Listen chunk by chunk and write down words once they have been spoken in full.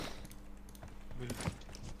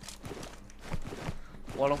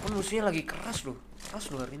Walaupun musuhnya lagi keras loh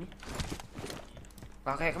hari ini.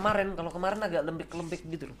 Gak kayak kemarin, kalau kemarin agak lembek-lembek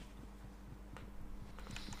gitu loh.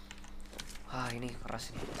 Wah ini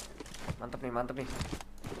keras nih. Mantep nih.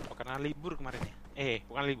 Oh, karena libur kemarin ya?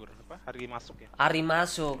 Bukan libur, apa? Hari masuk ya? Hari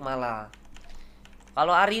masuk malah.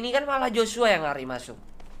 Kalau hari ini kan malah Joshua yang hari masuk.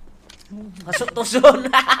 Masuk tuh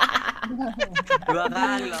zona. 2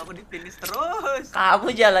 kali lah aku di finish terus.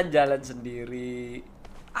 Kamu jalan-jalan sendiri.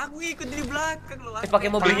 Aku ikut di belakang loh. Pakai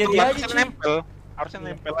mobilnya dia aja cuy. Harusnya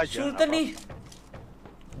nempel aja. Sultan nih.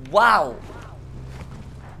 Wow.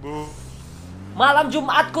 Malam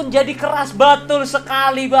Jumat kun jadi keras, betul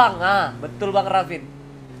sekali bang. Nah, betul bang Rafin.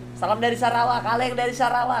 Salam dari Sarawak, kalian dari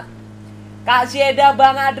Sarawak. Kak Sieda,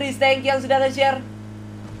 Bang Adris, thank you yang sudah nge-share.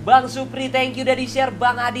 Bang Supri, thank you udah di-share.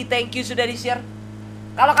 Bang Adi, thank you sudah di-share.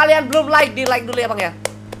 Kalau kalian belum like, di like dulu ya bang ya.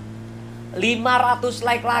 500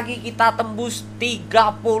 like lagi kita tembus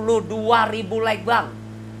 32.000 like bang.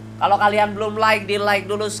 Kalau kalian belum like, di like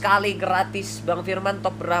dulu sekali gratis. Bang Firman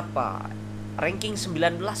top berapa? Ranking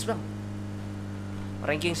 19 bang.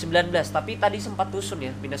 Ranking 19, tapi tadi sempat tusun ya,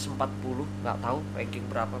 minus 40. Nggak tahu ranking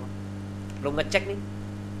berapa bang. Belum ngecek nih.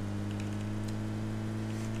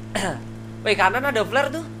 Wih kanan ada flare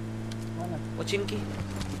tuh. Mana? Pochinki.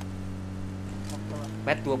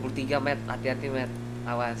 Met 23 met, hati-hati met.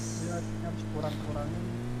 Awas. Dia harus kurang-kurangin.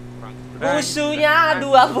 Musuhnya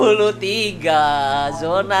 23,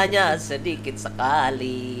 zonanya sedikit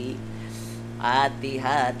sekali.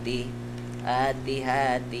 Hati-hati,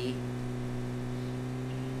 hati-hati.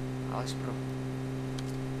 Awas bro.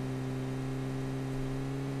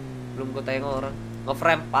 Belum gue tengok orang.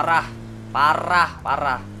 Nge-frame parah.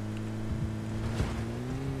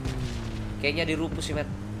 Kayaknya dirupus sih met.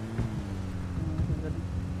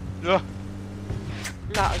 Loh.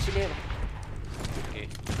 Enggak, sini ya. Oke.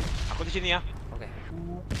 Aku di sini ya. Oke.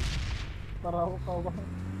 Taruh kau bang.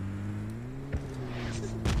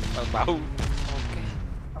 Tahu. Oke.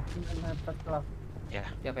 Aku mepet lah. Ya.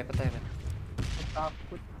 Ya pepet aja met. Aku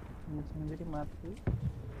takut sendiri mati.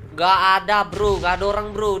 Gak ada bro, gak ada orang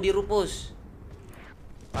bro di Rupus.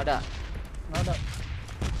 Ada. Nggak ada.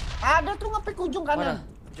 Ada tuh ngepik ujung Mana? kanan.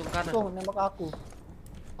 Ujung kanan. Tuh nembak aku.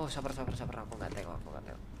 Oh sabar. Aku nggak tengok.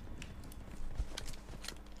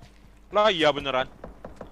 Lah iya beneran.